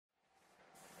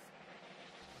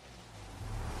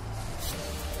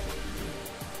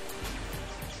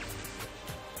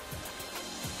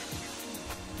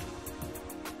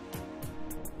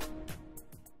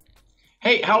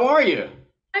Hey, how are you?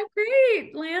 I'm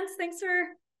great, Lance. Thanks for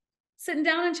sitting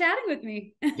down and chatting with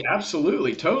me. Yeah,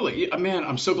 absolutely, totally. Yeah, man,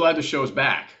 I'm so glad the show's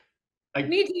back. I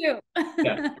Me too.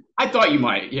 yeah, I thought you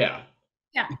might. Yeah.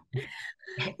 Yeah.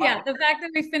 Uh, Yeah. The fact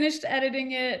that we finished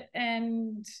editing it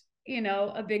and,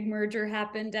 a big merger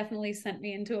happened definitely sent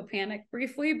me into a panic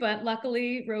briefly, but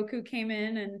luckily Roku came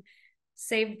in and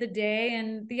saved the day.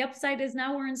 And the upside is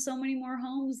now we're in so many more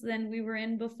homes than we were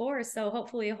in before. So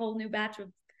hopefully a whole new batch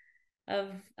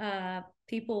of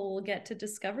people will get to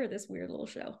discover this weird little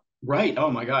show. right. Oh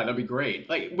my God, that'd be great.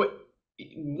 Like,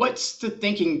 what's the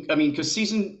thinking? I mean, because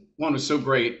season one was so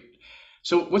great.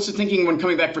 So, what's the thinking when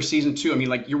coming back for season two? I mean,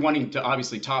 like, you're wanting to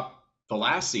obviously top the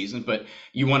last season, but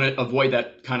you want to avoid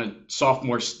that kind of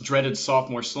dreaded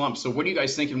sophomore slump. So, what are you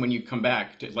guys thinking when you come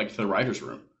back to the writers'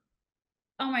 room?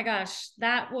 Oh my gosh,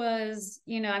 that was,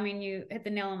 you hit the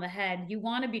nail on the head. You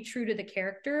want to be true to the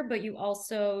character, but you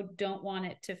also don't want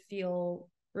it to feel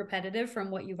repetitive from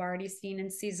what you've already seen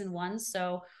in season one.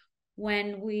 So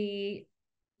when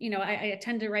I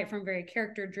tend to write from a very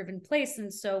character driven place.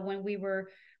 And so when we were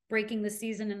breaking the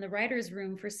season in the writer's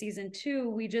room for season two,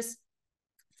 we just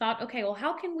thought, okay, well,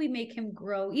 how can we make him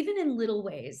grow, even in little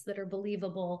ways that are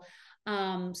believable,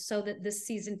 so that this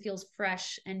season feels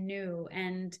fresh and new?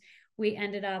 And we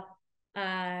ended up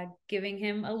giving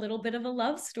him a little bit of a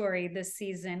love story this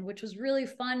season, which was really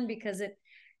fun because it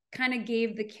kind of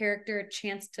gave the character a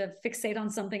chance to fixate on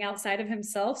something outside of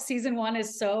himself. Season one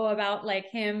is so about like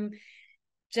him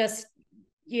just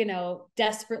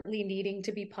desperately needing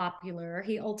to be popular.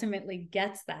 He ultimately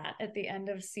gets that at the end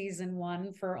of season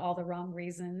one for all the wrong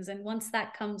reasons. And once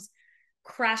that comes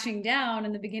crashing down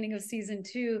in the beginning of season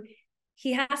two,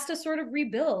 he has to sort of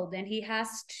rebuild and he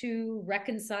has to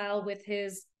reconcile with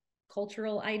his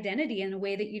cultural identity in a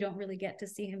way that you don't really get to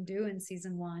see him do in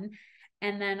season one.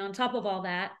 And then on top of all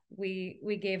that,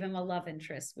 we gave him a love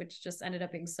interest, which just ended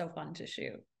up being so fun to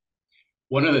shoot.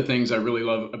 One of the things I really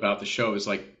love about the show is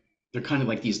like they're kind of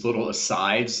like these little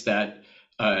asides that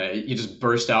you just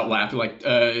burst out laughing. Like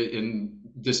in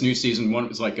this new season, one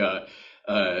was like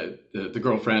the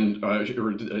girlfriend,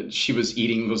 she was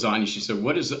eating lasagna. She said,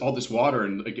 "What is all this water?"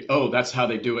 And like, oh, that's how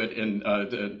they do it in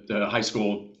the high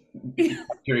school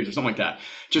period or something like that.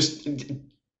 Just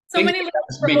So things many like little that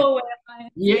just make throwaway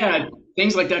lines. Yeah. yeah,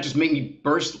 things like that just make me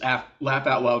burst laugh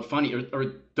out loud funny. Are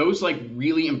those like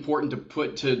really important to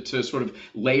put to sort of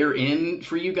layer in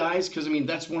for you guys? Because I mean,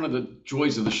 that's one of the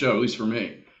joys of the show, at least for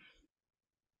me.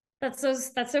 That's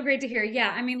so great to hear.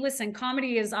 Yeah, I mean, listen,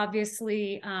 comedy is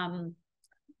obviously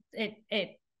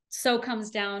it so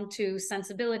comes down to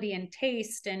sensibility and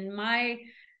taste, and my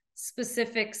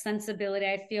specific sensibility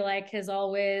I feel like has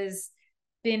always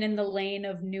been in the lane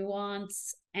of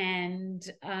nuance and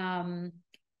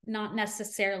not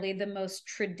necessarily the most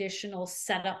traditional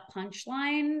setup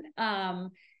punchline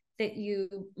that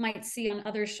you might see on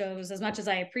other shows. As much as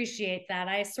I appreciate that,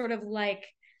 I sort of like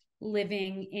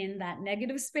living in that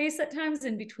negative space at times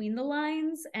in between the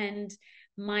lines and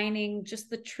mining just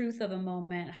the truth of a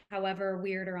moment, however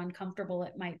weird or uncomfortable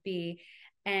it might be.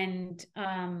 And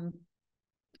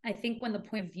I think when the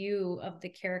point of view of the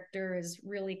character is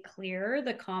really clear,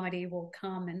 the comedy will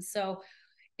come. And so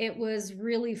it was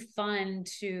really fun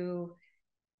to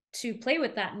play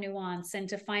with that nuance and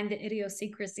to find the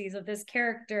idiosyncrasies of this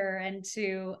character and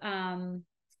to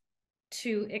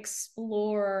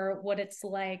explore what it's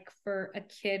like for a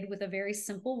kid with a very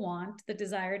simple want, the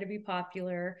desire to be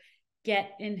popular,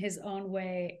 get in his own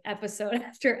way episode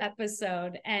after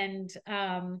episode. And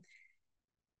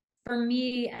for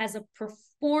me as a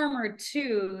performer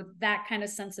too, that kind of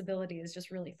sensibility is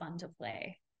just really fun to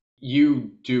play.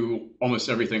 You do almost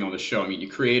everything on the show. I mean, you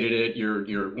created it.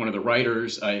 You're one of the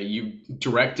writers. You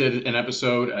directed an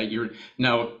episode. You're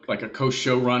now like a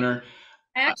co-showrunner.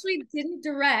 I actually didn't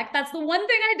direct. That's the one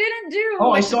thing I didn't do, Oh,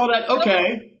 I which is saw that.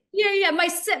 Okay. yeah.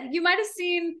 You might have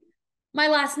seen my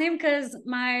last name because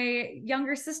my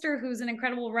younger sister, who's an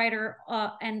incredible writer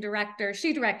and director,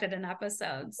 she directed an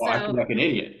episode. Well, I feel So like an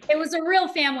idiot. it was a real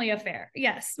family affair.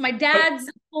 Yes, my But dad's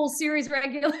full series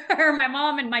regular, my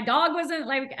mom and my dog wasn't,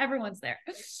 like everyone's there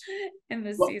in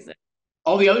this well, season.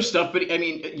 all the other stuff, but I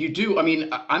mean, you do. I mean,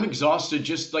 I'm exhausted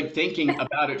just like thinking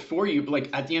about it for you. But like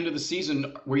at the end of the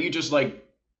season, were you just like,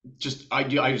 I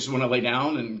just want to lay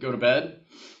down and go to bed?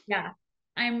 Yeah.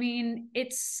 I mean,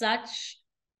 it's such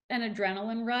an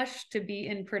adrenaline rush to be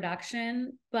in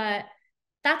production, but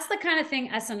that's the kind of thing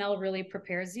SNL really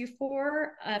prepares you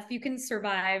for. If you can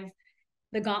survive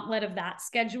the gauntlet of that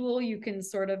schedule, you can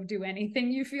sort of do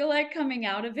anything you feel like coming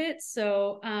out of it.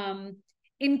 So,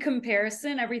 in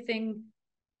comparison, everything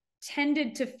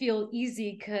tended to feel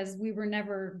easy because we were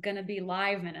never going to be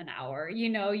live in an hour.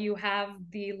 You have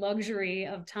the luxury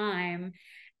of time.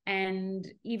 And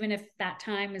even if that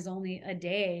time is only a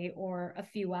day or a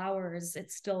few hours,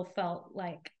 it still felt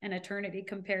like an eternity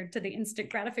compared to the instant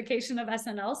gratification of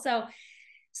SNL.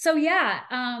 So yeah,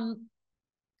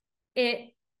 it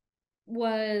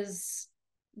was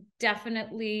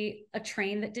definitely a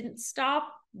train that didn't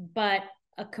stop, but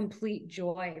a complete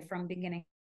joy from beginning.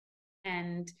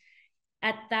 And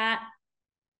at that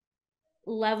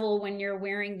level, when you're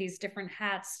wearing these different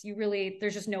hats,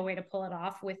 there's just no way to pull it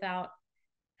off without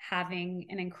having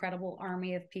an incredible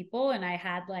army of people. And I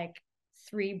had like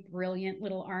 3 brilliant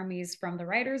little armies, from the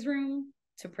writer's room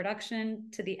to production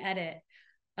to the edit,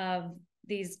 of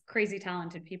these crazy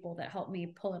talented people that helped me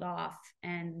pull it off.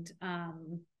 And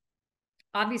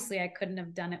obviously I couldn't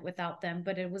have done it without them,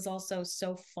 but it was also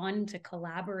so fun to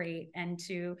collaborate and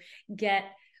to get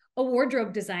a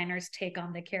wardrobe designer's take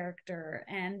on the character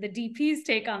and the DP's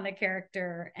take on the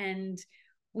character. And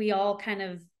we all kind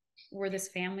of were this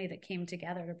family that came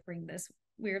together to bring this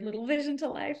weird little vision to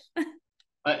life.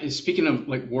 Speaking of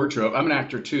like wardrobe, I'm an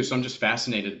actor too, so I'm just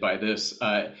fascinated by this.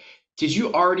 Did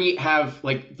you already have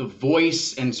like the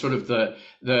voice and sort of the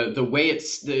way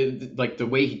like the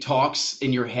way he talks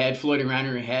in your head, floating around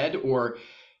in your head, or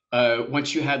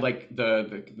once you had like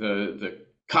the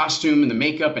costume and the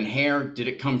makeup and hair, did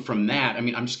it come from that? I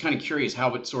mean, I'm just kind of curious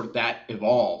how it sort of that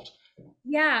evolved.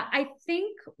 Yeah, I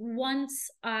think once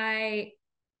I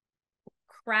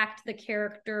cracked the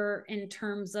character in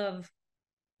terms of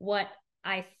what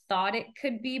I thought it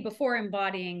could be before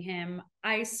embodying him,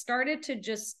 I started to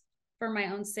just, for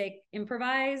my own sake,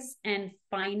 improvise and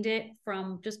find it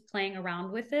from just playing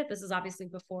around with it. This is obviously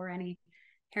before any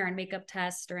hair and makeup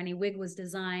test or any wig was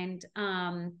designed.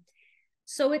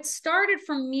 So it started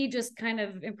from me just kind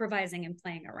of improvising and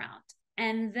playing around.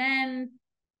 And then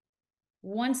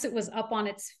once it was up on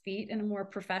its feet in a more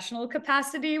professional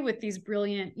capacity with these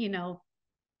brilliant,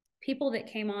 people that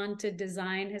came on to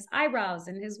design his eyebrows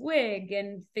and his wig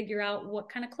and figure out what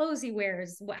kind of clothes he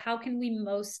wears, how can we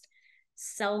most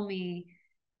sell me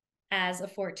as a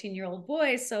 14-year-old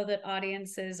boy so that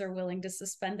audiences are willing to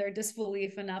suspend their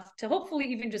disbelief enough to hopefully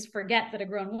even just forget that a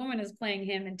grown woman is playing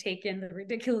him and take in the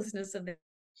ridiculousness of it.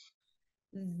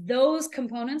 Those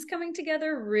components coming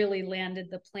together really landed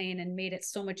the plane and made it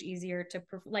so much easier to,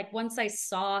 like, once I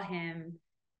saw him,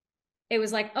 it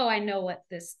was like, oh, I know what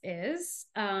this is.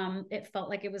 It felt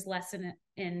like it was less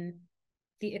in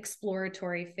the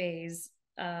exploratory phase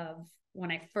of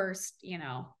when I first,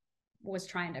 was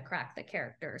trying to crack the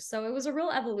character. So it was a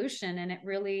real evolution, and it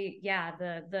really, yeah,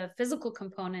 the physical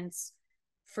components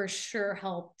for sure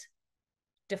helped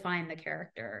define the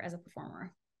character as a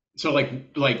performer. So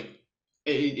like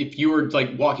if you were like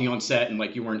walking on set and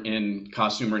like you weren't in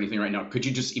costume or anything right now, could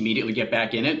you just immediately get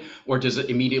back in it, or does it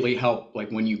immediately help like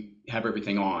when you have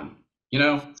everything on? You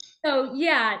know? So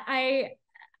yeah,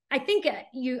 I think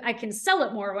I can sell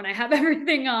it more when I have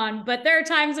everything on, but there are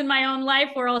times in my own life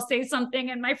where I'll say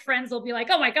something and my friends will be like,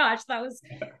 "Oh my gosh, that was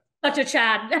such a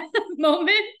Chad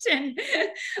moment." And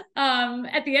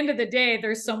at the end of the day,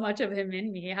 there's so much of him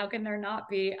in me. How can there not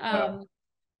be? And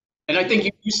I think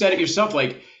you said it yourself,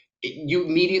 like you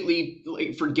immediately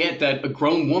like, forget that a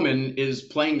grown woman is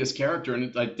playing this character,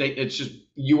 and like it's just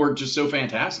you are just so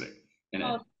fantastic in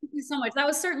Oh, it. thank you so much. That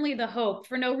was certainly the hope,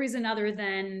 for no reason other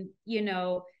than,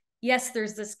 yes,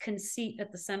 there's this conceit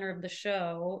at the center of the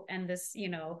show and this,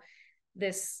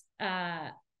 this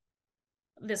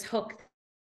this hook,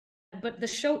 but the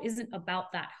show isn't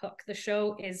about that hook. The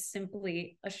show is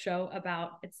simply a show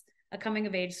about, it's a coming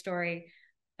of age story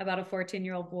about a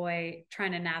 14-year-old boy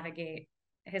trying to navigate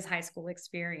his high school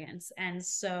experience. And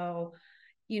so,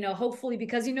 hopefully,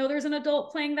 because there's an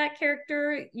adult playing that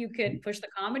character, you could push the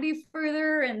comedy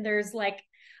further, and there's like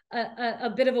a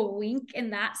bit of a wink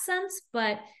in that sense.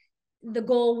 But the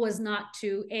goal was not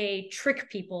to trick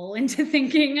people into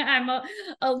thinking I'm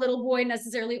a little boy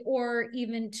necessarily, or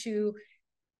even to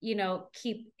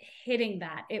keep hitting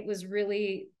that. It was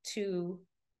really to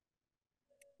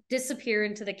disappear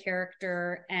into the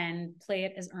character and play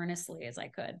it as earnestly as I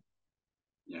could.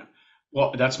 Yeah.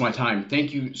 Well, that's my time.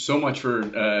 Thank you so much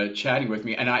for chatting with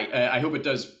me, and I hope it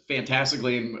does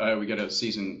fantastically, and we get a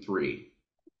season 3. Thank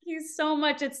you so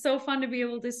much. It's so fun to be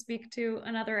able to speak to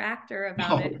another actor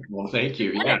about Oh, it. well, thank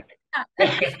you. Yeah.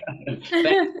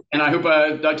 Yeah. And I hope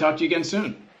I talk to you again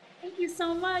soon. Thank you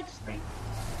so much. Right.